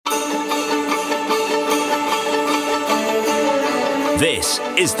This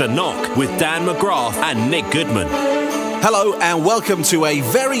is The Nok with Dan McGrath and Nick Goodman. Hello and welcome to a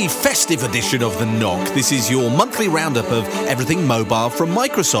very festive edition of The Nok. This is your monthly roundup of everything mobile from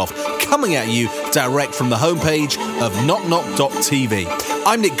Microsoft, coming at you direct from the homepage of knocknock.tv.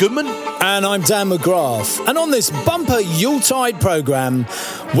 I'm Nick Goodman. And I'm Dan McGrath. And on this bumper Yuletide programme,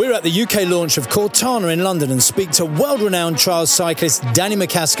 we're at the UK launch of Cortana in London and speak to world-renowned trials cyclist Danny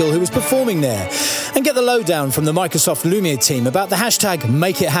MacAskill, who was performing there, and get the lowdown from the Microsoft Lumia team about the hashtag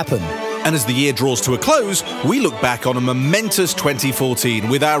Make It Happen. And as the year draws to a close, we look back on a momentous 2014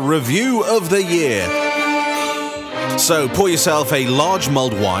 with our review of the year. So pour yourself a large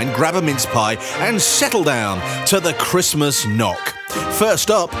mulled wine, grab a mince pie and settle down to the Christmas Nok.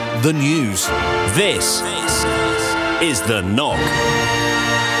 First up, the news. This is The Nok.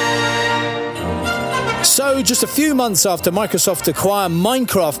 So, just a few months after Microsoft acquired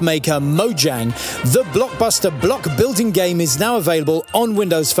Minecraft maker Mojang, the blockbuster block building game is now available on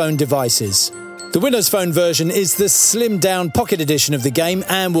Windows Phone devices. The Windows Phone version is the slimmed-down pocket edition of the game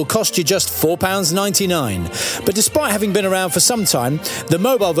and will cost you just £4.99. But despite having been around for some time, the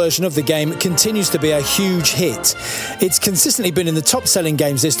mobile version of the game continues to be a huge hit. It's consistently been in the top-selling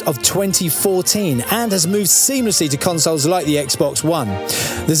games list of 2014 and has moved seamlessly to consoles like the Xbox One.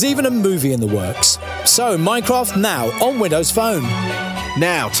 There's even a movie in the works. So, Minecraft now on Windows Phone.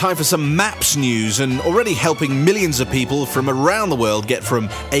 Now, time for some Maps news, and already helping millions of people from around the world get from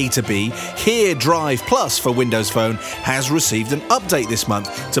A to B, Here Drive Plus for Windows Phone has received an update this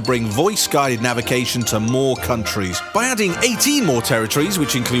month to bring voice-guided navigation to more countries. By adding 18 more territories,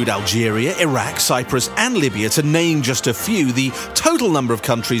 which include Algeria, Iraq, Cyprus and Libya, to name just a few, the total number of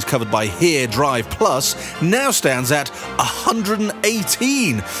countries covered by Here Drive Plus now stands at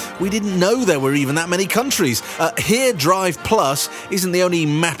 118. We didn't know there were even that many countries. Here Drive Plus isn't the only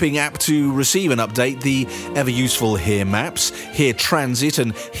mapping app to receive an update. The ever-useful Here Maps, Here Transit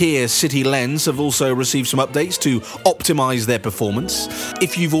and Here City Lens have also received some updates to optimise their performance.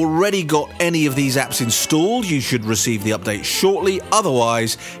 If you've already got any of these apps installed, you should receive the update shortly.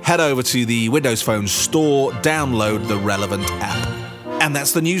 Otherwise, head over to the Windows Phone store, download the relevant app. And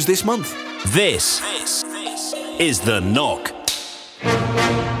that's the news this month. This is The Nok.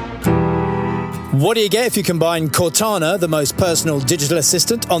 What do you get if you combine Cortana, the most personal digital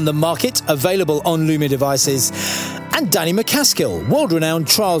assistant on the market, available on Lumia devices, and Danny MacAskill, world-renowned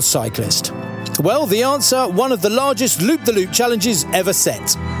trials cyclist? Well, the answer, one of the largest loop-the-loop challenges ever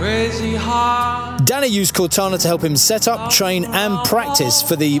set. Danny used Cortana to help him set up, train and practice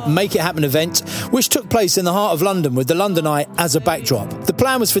for the Make It Happen event, which took place in the heart of London with the London Eye as a backdrop. The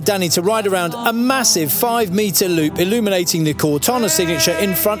plan was for Danny to ride around a massive 5-metre loop illuminating the Cortana signature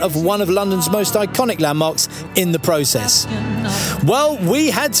in front of one of London's most iconic landmarks in the process. Well,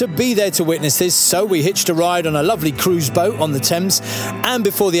 we had to be there to witness this, so we hitched a ride on a lovely cruise boat on the Thames, and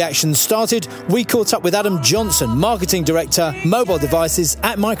before the action started, we caught up with Adam Johnson, Marketing Director, Mobile Devices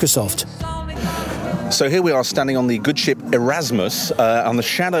at Microsoft. So here we are standing on the good ship Erasmus on the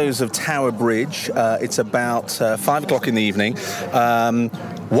shadows of Tower Bridge. It's about 5 o'clock in the evening.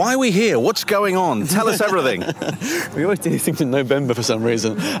 Why are we here? What's going on? Tell us everything. We always do these things in November for some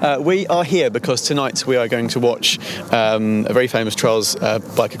reason. We are here because tonight we are going to watch a very famous trials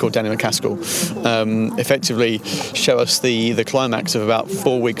biker called Danny MacAskill effectively show us the climax of about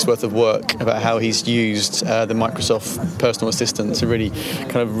 4 weeks worth of work about how he's used the Microsoft personal assistant to really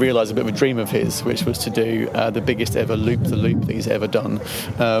kind of realise a bit of a dream of his, which was to do the biggest ever loop-the-loop that he's ever done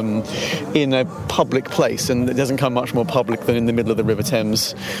in a public place, and it doesn't come much more public than in the middle of the River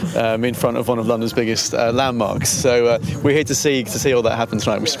Thames in front of one of London's biggest landmarks. So we're here to see all that happen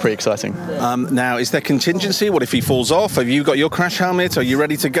tonight, which is pretty exciting. Now, is there contingency? What if he falls off? Have you got your crash helmet? Are you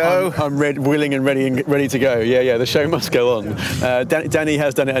ready to go? I'm willing and ready to go. Yeah, the show must go on. Danny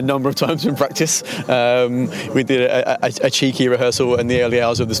has done it a number of times in practice. We did a cheeky rehearsal in the early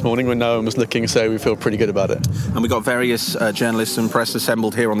hours of this morning when no one was looking, so we feel pretty good about it. And we've got various journalists and press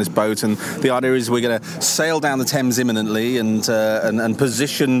assembled here on this boat, and the idea is we're going to sail down the Thames imminently and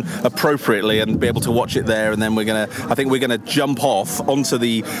position appropriately and be able to watch it there, and then I think we're going to jump off onto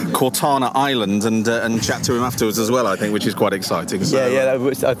the Cortana Island and chat to him afterwards as well, I think, which is quite exciting. So,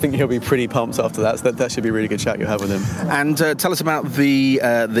 I think he'll be pretty pumped after that. So that should be a really good chat you'll have with him. And tell us about the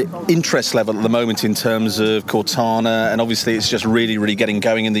interest level at the moment in terms of Cortana, and obviously it's just really, really getting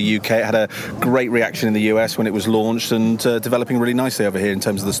going in the UK. It had a great reaction in the US when it was launched, and developing really nicely over here in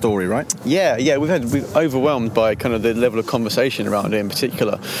terms of the story, right? Yeah, we've overwhelmed by kind of the level of conversation around it, in particular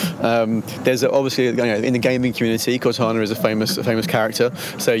spectacular. There's obviously, in the gaming community, Cortana is a famous character,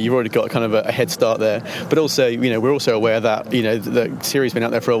 so you've already got kind of a head start there. But also, we're also aware that the Siri's been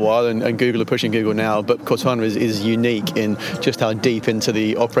out there for a while, and Google are pushing Google now. But Cortana is unique in just how deep into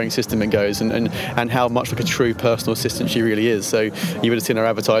the operating system it goes, and how much like a true personal assistant she really is. So you would have seen our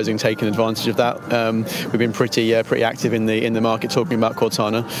advertising taking advantage of that. We've been pretty active in the market talking about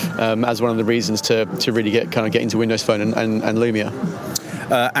Cortana as one of the reasons to really get into Windows Phone and Lumia.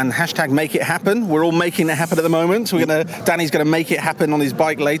 And hashtag make it happen. We're all making it happen at the moment. Danny's going to make it happen on his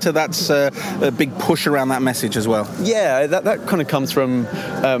bike later. That's a big push around that message as well. Yeah, that kind of comes from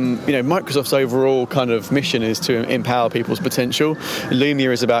Microsoft's overall kind of mission is to empower people's potential.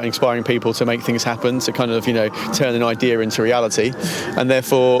 Lumia is about inspiring people to make things happen, to kind of turn an idea into reality, and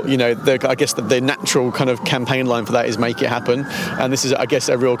therefore I guess the natural kind of campaign line for that is make it happen. And this is, I guess,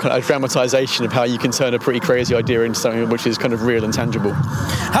 a real kind of dramatization of how you can turn a pretty crazy idea into something which is kind of real and tangible.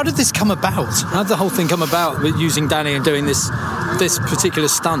 How did this come about? How did the whole thing come about with using Danny and doing this particular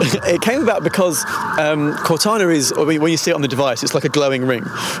stunt? It came about because Cortana is, when you see it on the device, it's like a glowing ring.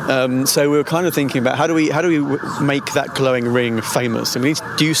 So we were kind of thinking about how do we make that glowing ring famous? And we need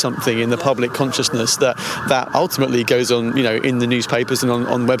to do something in the public consciousness that ultimately goes on, in the newspapers and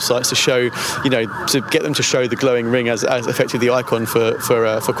on websites to show, to get them to show the glowing ring as effectively the icon for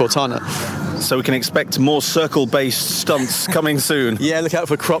Cortana. So we can expect more circle-based stunts coming soon. Yeah, look out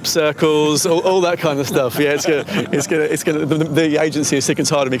for crop circles, all that kind of stuff. Yeah, it's gonna. The agency is sick and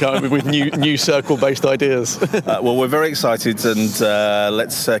tired of me coming up with new circle-based ideas. Well, we're very excited, and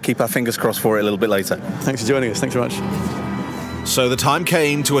let's keep our fingers crossed for it a little bit later. Thanks for joining us. Thanks very much. So the time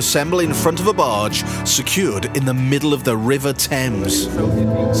came to assemble in front of a barge secured in the middle of the River Thames.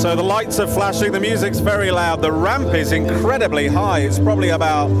 So the lights are flashing, the music's very loud, the ramp is incredibly high. It's probably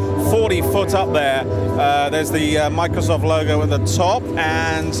about 40 foot up there. There's the Microsoft logo at the top,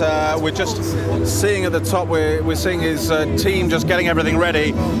 and we're just seeing at the top, we're seeing his team just getting everything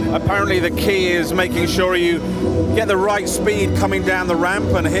ready. Apparently the key is making sure you get the right speed coming down the ramp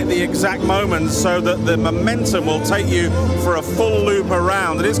and hit the exact moment so that the momentum will take you for a full loop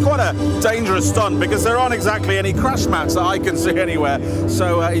around. And it's quite a dangerous stunt because there aren't exactly any crash mats that I can see anywhere.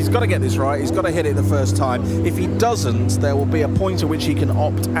 So he's got to get this right. He's got to hit it the first time. If he doesn't, there will be a point at which he can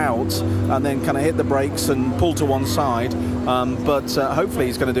opt out and then kind of hit the brakes and pull to one side. But hopefully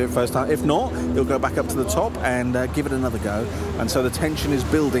he's going to do it first time. If not, he'll go back up to the top and give it another go. And so the tension is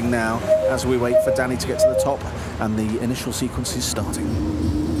building now as we wait for Danny to get to the top and the initial sequence is starting.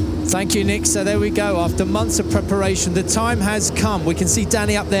 Thank you, Nick. So there we go. After months of preparation, the time has come. We can see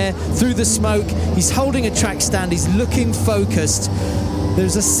Danny up there through the smoke. He's holding a track stand. He's looking focused.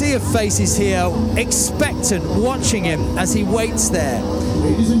 There's a sea of faces here, expectant, watching him as he waits there.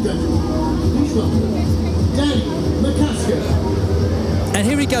 Ladies and gentlemen, please welcome Danny MacAskill. And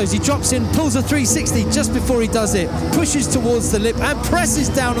here he goes. He drops in, pulls a 360 just before he does it, pushes towards the lip and presses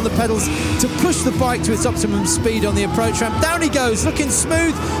down on the pedals to push the bike to its optimum speed on the approach ramp. Down he goes, looking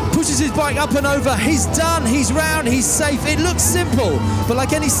smooth, pushes his bike up and over. He's done, he's round, he's safe. It looks simple, but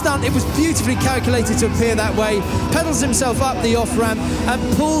like any stunt, it was beautifully calculated to appear that way. Pedals himself up the off-ramp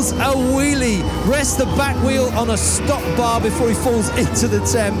and pulls a wheelie. Rests the back wheel on a stop bar before he falls into the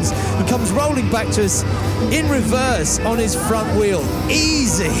Thames and comes rolling back to us in reverse on his front wheel.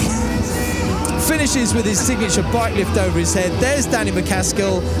 Easy. Finishes with his signature bike lift over his head. There's Danny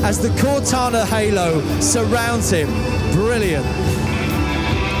MacAskill as the Cortana halo surrounds him. Brilliant.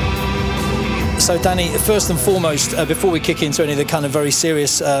 So Danny, first and foremost, before we kick into any of the kind of very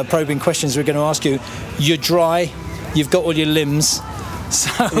serious probing questions we're going to ask you, you're dry, you've got all your limbs.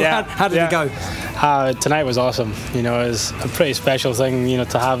 So yeah, how did it go? Tonight was awesome. It was a pretty special thing,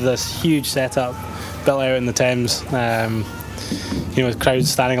 to have this huge setup built out in the Thames. With crowds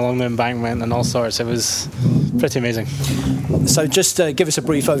standing along the embankment and all sorts. It was pretty amazing. So just give us a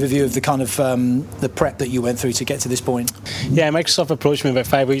brief overview of the kind of the prep that you went through to get to this point. Yeah, Microsoft approached me about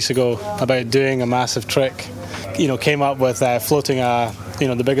 5 weeks ago about doing a massive trick. Came up with floating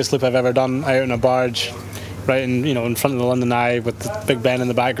the biggest loop I've ever done out on a barge, right in front of the London Eye with the Big Ben in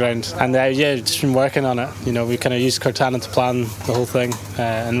the background. And just been working on it. We kind of used Cortana to plan the whole thing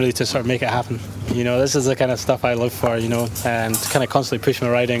and really to sort of make it happen. This is the kind of stuff I live for, and to kind of constantly push my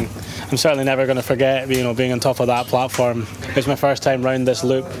riding. I'm certainly never going to forget, being on top of that platform. It was my first time round this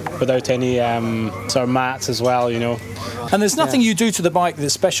loop without any sort of mats as well, And there's nothing you do to the bike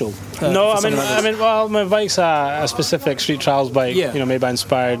that's special? No, well, my bike's a specific street trials bike, made by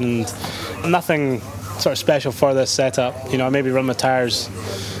Inspired, and nothing sort of special for this setup. I maybe run my tyres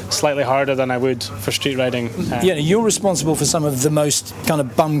slightly harder than I would for street riding. Yeah, you're responsible for some of the most kind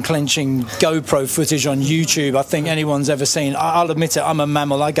of bum-clenching GoPro footage on YouTube I think anyone's ever seen. I'll admit it, I'm a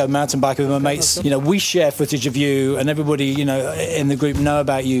mammal. I go mountain biking with my mates. You know, we share footage of you, and everybody, you know, in the group know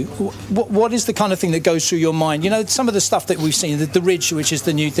about you. What is the kind of thing that goes through your mind? You know, some of the stuff that we've seen, the Ridge, which is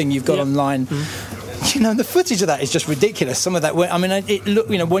the new thing you've got online. You know, the footage of that is just ridiculous. Some of that, I mean, it look,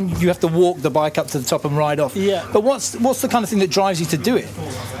 you know, when you have to walk the bike up to the top and ride off. Yeah. But what's the kind of thing that drives you to do it?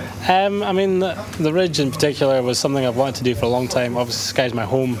 I mean, the Ridge in particular was something I've wanted to do for a long time. Obviously, Sky's my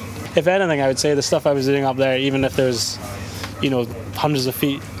home. If anything, I would say the stuff I was doing up there, even if there's, you know, hundreds of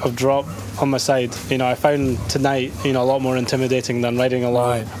feet of drop on my side, you know, I found tonight, you know, a lot more intimidating than riding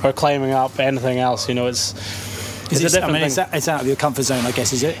along or climbing up anything else. You know, it's a different thing. It's out of your comfort zone, I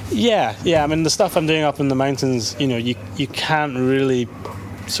guess, is it? Yeah. I mean, the stuff I'm doing up in the mountains, you know, you can't really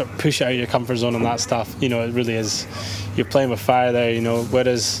sort of push out your comfort zone on that stuff. You know, it really is. You're playing with fire there, you know.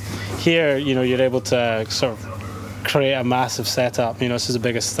 Whereas here, you know, you're able to sort of create a massive setup. You know, this is the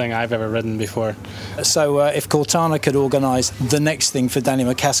biggest thing I've ever ridden before. So, if Cortana could organise the next thing for Danny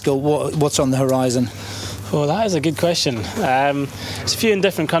MacAskill, what's on the horizon? Oh, that is a good question. There's a few in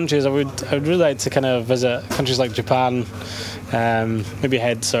different countries. I would really like to kind of visit countries like Japan, maybe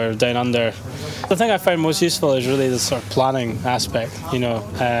head sort of down under. The thing I found most useful is really the sort of planning aspect. You know,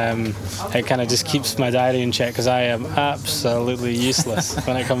 it kind of just keeps my diary in check, because I am absolutely useless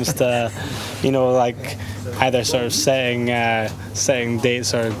when it comes to, you know, like either sort of setting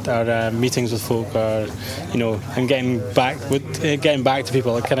dates or meetings with folk, or, you know, and getting back to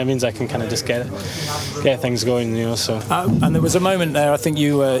people. It kind of means I can kind of just get things going, you know. So. And there was a moment there, I think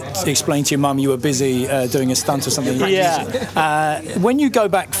you explained to your mum you were busy doing a stunt or something. Yeah. When you go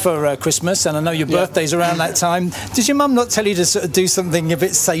back for Christmas, and I know your birthday's around that time, does your mum not tell you to sort of do something a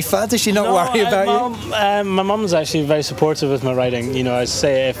bit safer? Does she not worry about you? My mum's actually very supportive with my riding. You know, I'd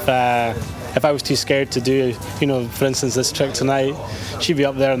say if I was too scared to do, you know, for instance, this trick tonight, she'd be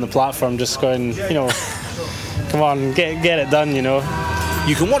up there on the platform just going, you know, come on, get it done, you know.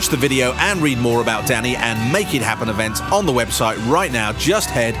 You can watch the video and read more about Danny and Make It Happen events on the website right now.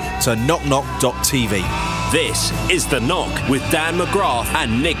 Just head to knocknock.tv. This is The Nok with Dan McGrath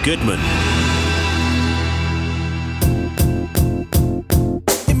and Nick Goodman.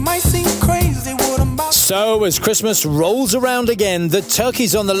 So, as Christmas rolls around again, the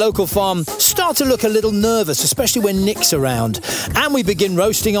turkeys on the local farm start to look a little nervous, especially when Nick's around. And we begin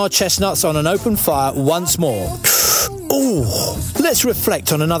roasting our chestnuts on an open fire once more. Ooh, let's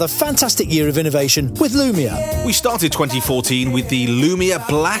reflect on another fantastic year of innovation with Lumia. We started 2014 with the Lumia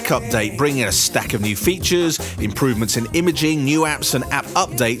Black update, bringing a stack of new features, improvements in imaging, new apps and app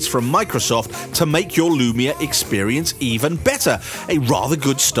updates from Microsoft to make your Lumia experience even better. A rather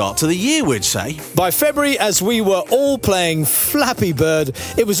good start to the year, we'd say. By February, as we were all playing Flappy Bird,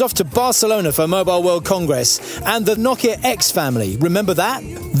 it was off to Barcelona for Mobile World Congress and the Nokia X family. Remember that?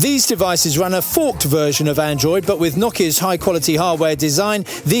 These devices run a forked version of Android, but with Nokia's high-quality hardware design,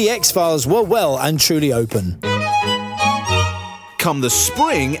 the X files were well and truly open. Come the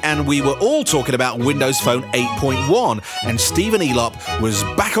spring, and we were all talking about Windows Phone 8.1, and Stephen Elop was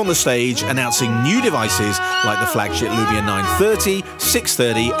back on the stage announcing new devices like the flagship Lumia 930,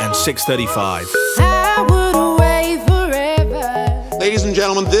 630 and 635. I would wait forever. Ladies and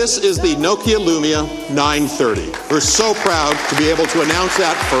gentlemen, this is the Nokia Lumia 930. We're so proud to be able to announce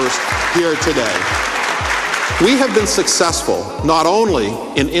that first here today. We have been successful not only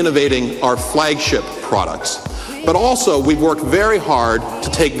in innovating our flagship products, but also we've worked very hard to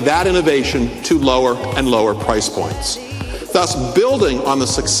take that innovation to lower and lower price points. Thus, building on the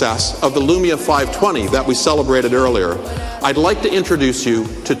success of the Lumia 520 that we celebrated earlier, I'd like to introduce you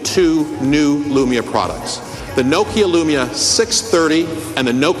to two new Lumia products, the Nokia Lumia 630 and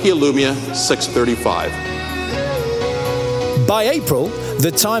the Nokia Lumia 635. By April,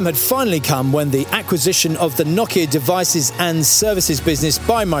 the time had finally come when the acquisition of the Nokia devices and services business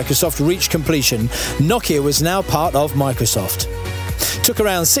by Microsoft reached completion. Nokia was now part of Microsoft. Took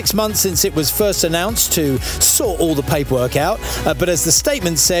around 6 months since it was first announced to sort all the paperwork out, but as the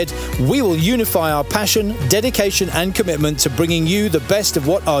statement said, we will unify our passion, dedication and commitment to bringing you the best of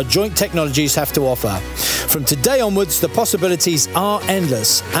what our joint technologies have to offer. From today onwards, the possibilities are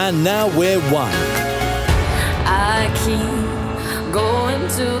endless, and now we're one. I keep going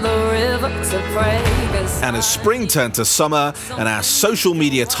to the river to pray. And as spring turned to summer and our social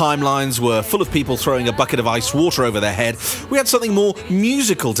media timelines were full of people throwing a bucket of ice water over their head, we had something more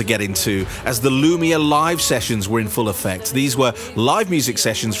musical to get into as the Lumia live sessions were in full effect. These were live music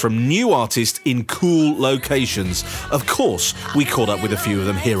sessions from new artists in cool locations. Of course, we caught up with a few of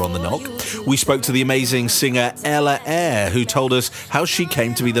them here on The Nok. We spoke to the amazing singer Ella Eyre, who told us how she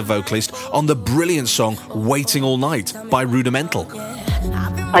came to be the vocalist on the brilliant song Waiting All Night by Rudimental.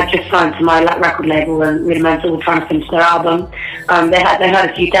 I just signed to my record label, and Rudimental were trying to finish their album. They had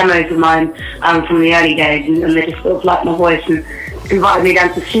a few demos of mine from the early days, and they just sort of liked my voice and invited me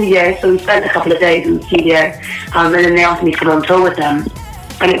down to the studio. So we spent a couple of days in the studio, and then they asked me to come on tour with them.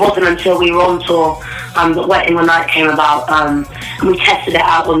 And it wasn't until we were on tour that Waiting All Night came about, and we tested it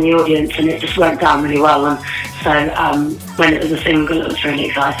out on the audience, and it just went down really well. And so when it was a single, it was really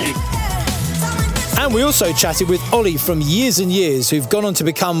exciting. And we also chatted with Ollie from Years and Years, who've gone on to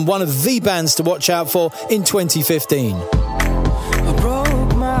become one of the bands to watch out for in 2015.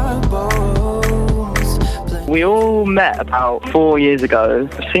 We all met about 4 years ago.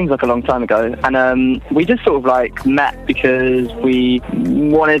 It seems like a long time ago. And we just sort of like met because we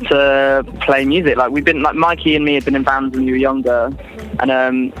wanted to play music. Like Mikey and me had been in bands when we were younger.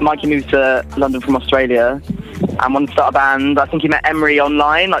 And Mikey moved to London from Australia and wanted to start a band. I think he met Emery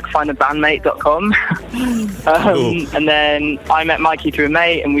online, like findabandmate.com. And then I met Mikey through a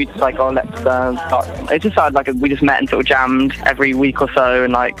mate, and we just like, let's start. It just started like we just met and sort of jammed every week or so,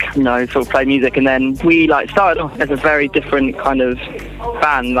 and like, you know, sort of played music. And then we like started off as a very different kind of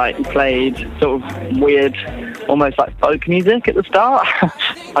band. Like we played sort of weird, almost like folk music at the start,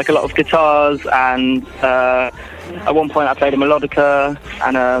 like a lot of guitars and. At one point I played a melodica,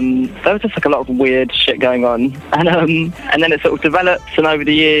 and there was just like a lot of weird shit going on, and then it sort of developed, and over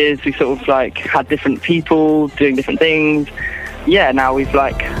the years we sort of like had different people doing different things. Yeah, now we've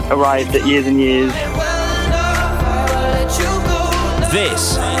like arrived at Years and Years.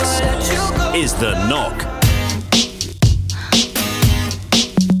 This is The Nok.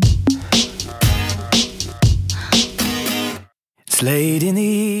 Late in the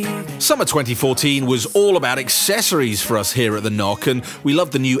evening. Summer 2014 was all about accessories for us here at The Nok, and we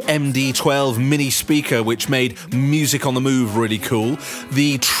loved the new MD12 mini speaker, which made music on the move really cool.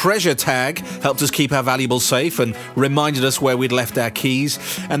 The treasure tag helped us keep our valuables safe and reminded us where we'd left our keys.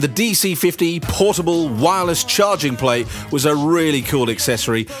 And the DC50 portable wireless charging plate was a really cool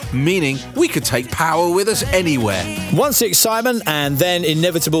accessory, meaning we could take power with us anywhere. Once the excitement and then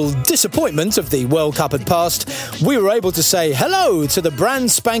inevitable disappointment of the World Cup had passed, we were able to say hello to the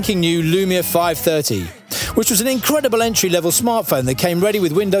brand spanking new Lumia 530, which was an incredible entry-level smartphone that came ready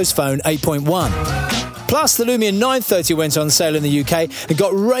with Windows Phone 8.1. Plus, the Lumia 930 went on sale in the UK and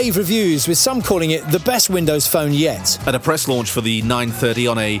got rave reviews, with some calling it the best Windows phone yet. At a press launch for the 930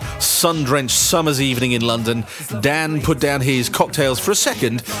 on a sun-drenched summer's evening in London, Dan put down his cocktails for a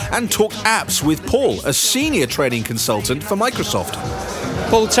second and talked apps with Paul, a senior training consultant for Microsoft.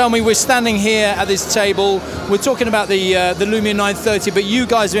 Paul, tell me, we're standing here at this table, we're talking about the Lumia 930, but you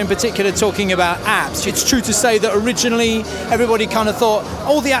guys are in particular talking about apps. It's true to say that originally everybody kind of thought,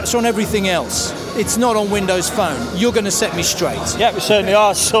 all the apps are on everything else. It's not on Windows Phone. You're going to set me straight. Yeah, we certainly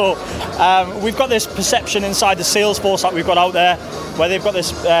are. So we've got this perception inside the sales force that we've got out there, where they've got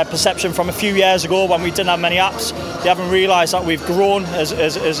this perception from a few years ago when we didn't have many apps. They haven't realised that we've grown as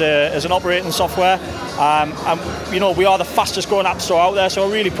an operating software. And, you know, we are the fastest growing app store out there, so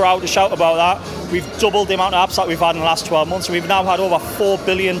we're really proud to shout about that. We've doubled the amount of apps that we've had in the last 12 months. We've now had over 4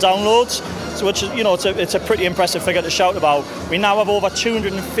 billion downloads. So which is, you know, it's a pretty impressive figure to shout about. We now have over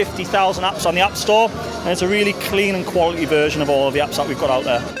 250,000 apps on the App Store, and it's a really clean and quality version of all of the apps that we've got out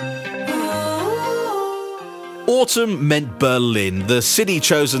there. Autumn meant Berlin, the city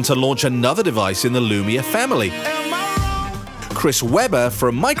chosen to launch another device in the Lumia family. Chris Webber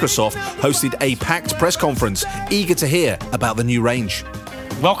from Microsoft hosted a packed press conference, eager to hear about the new range.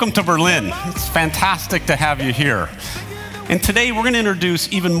 Welcome to Berlin. It's fantastic to have you here. And today we're going to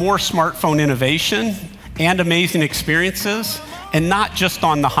introduce even more smartphone innovation and amazing experiences, and not just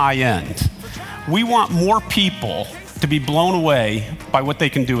on the high end. We want more people to be blown away by what they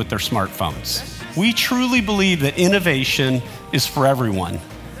can do with their smartphones. We truly believe that innovation is for everyone,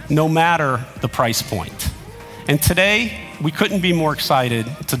 no matter the price point. And today, we couldn't be more excited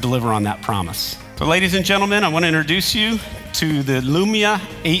to deliver on that promise. So ladies and gentlemen, I want to introduce you to the Lumia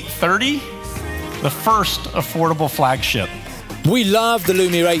 830, the first affordable flagship. We love the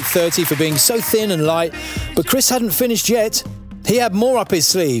Lumia 830 for being so thin and light, but Chris hadn't finished yet. He had more up his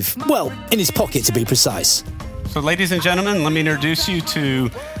sleeve. Well, in his pocket to be precise. So ladies and gentlemen, let me introduce you to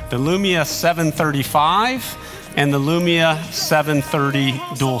the Lumia 735. and the Lumia 730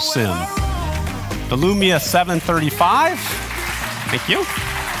 dual SIM. The Lumia 735, thank you.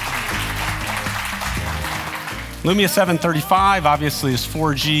 Lumia 735 obviously is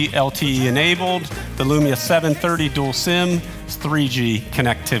 4G LTE enabled. The Lumia 730 dual SIM is 3G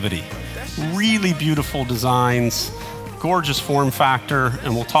connectivity. Really beautiful designs, gorgeous form factor,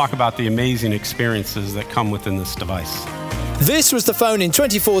 and we'll talk about the amazing experiences that come within this device. This was the phone in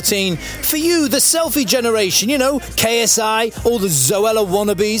 2014 for you, the selfie generation, you know, KSI, all the Zoella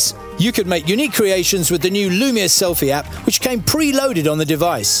wannabes. You could make unique creations with the new Lumia selfie app, which came preloaded on the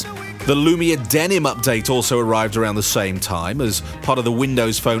device. The Lumia Denim update also arrived around the same time as part of the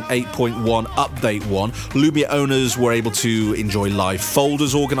Windows Phone 8.1 Update 1. Lumia owners were able to enjoy live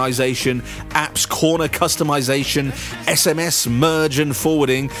folders organization, apps corner customization, SMS merge and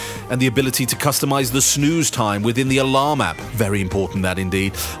forwarding, and the ability to customize the snooze time within the alarm app. Very important, that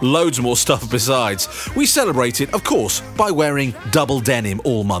indeed. Loads more stuff besides. We celebrate it, of course, by wearing double denim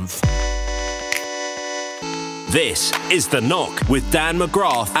all month. This is The Nok with Dan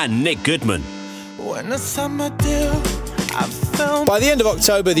McGrath and Nick Goodman. By the end of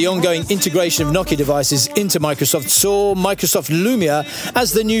October, the ongoing integration of Nokia devices into Microsoft saw Microsoft Lumia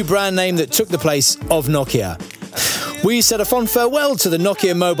as the new brand name that took the place of Nokia. We said a fond farewell to the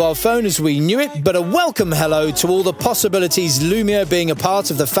Nokia mobile phone as we knew it, but a welcome hello to all the possibilities Lumia being a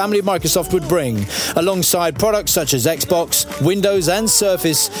part of the family Microsoft would bring, alongside products such as Xbox, Windows and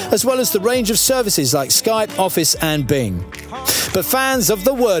Surface, as well as the range of services like Skype, Office and Bing. But fans of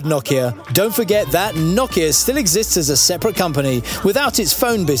the word Nokia, don't forget that Nokia still exists as a separate company without its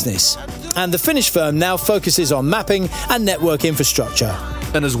phone business. And the Finnish firm now focuses on mapping and network infrastructure.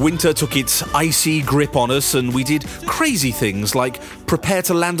 And as winter took its icy grip on us and we did crazy things like prepare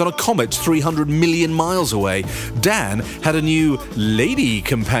to land on a comet 300 million miles away, Dan had a new lady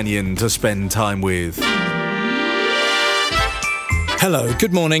companion to spend time with. Hello,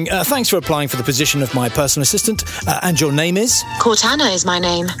 good morning. Thanks for applying for the position of my personal assistant. And your name is? Cortana is my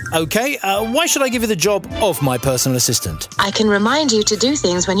name. Okay, why should I give you the job of my personal assistant? I can remind you to do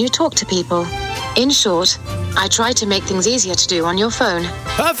things when you talk to people. In short, I try to make things easier to do on your phone.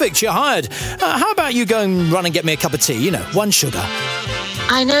 Perfect, you're hired. How about you go and run and get me a cup of tea, you know, one sugar.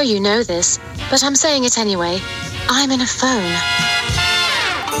 I know you know this, but I'm saying it anyway. I'm in a phone.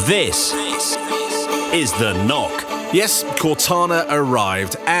 This is The Nok. Yes, Cortana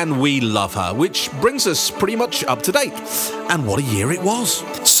arrived, and we love her, which brings us pretty much up to date. And what a year it was.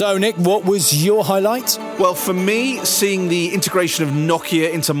 So, Nick, what was your highlight? Well, for me, seeing the integration of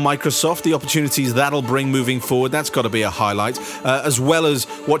Nokia into Microsoft, the opportunities that'll bring moving forward, that's got to be a highlight. As well as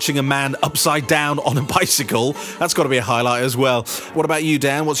watching a man upside down on a bicycle, that's got to be a highlight as well. What about you,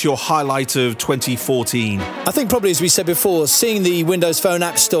 Dan? What's your highlight of 2014? I think probably, as we said before, seeing the Windows Phone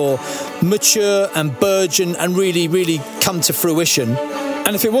App Store mature and burgeon and really come to fruition.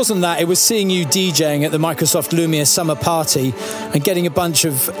 And if it wasn't that, it was seeing you DJing at the Microsoft Lumia Summer Party and getting a bunch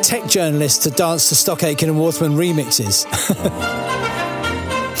of tech journalists to dance to Stock Aitken and Waterman remixes.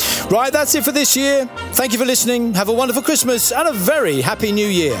 Right, that's it for this year. Thank you for listening. Have a wonderful Christmas and a very happy New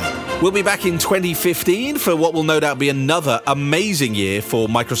Year. We'll be back in 2015 for what will no doubt be another amazing year for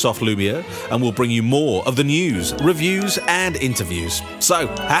Microsoft Lumia, and we'll bring you more of the news, reviews and interviews. So,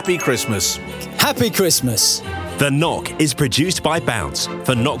 happy Christmas. Happy Christmas. The Nok is produced by Bounce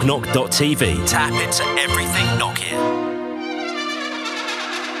for knocknock.tv. Tap into everything Nokia.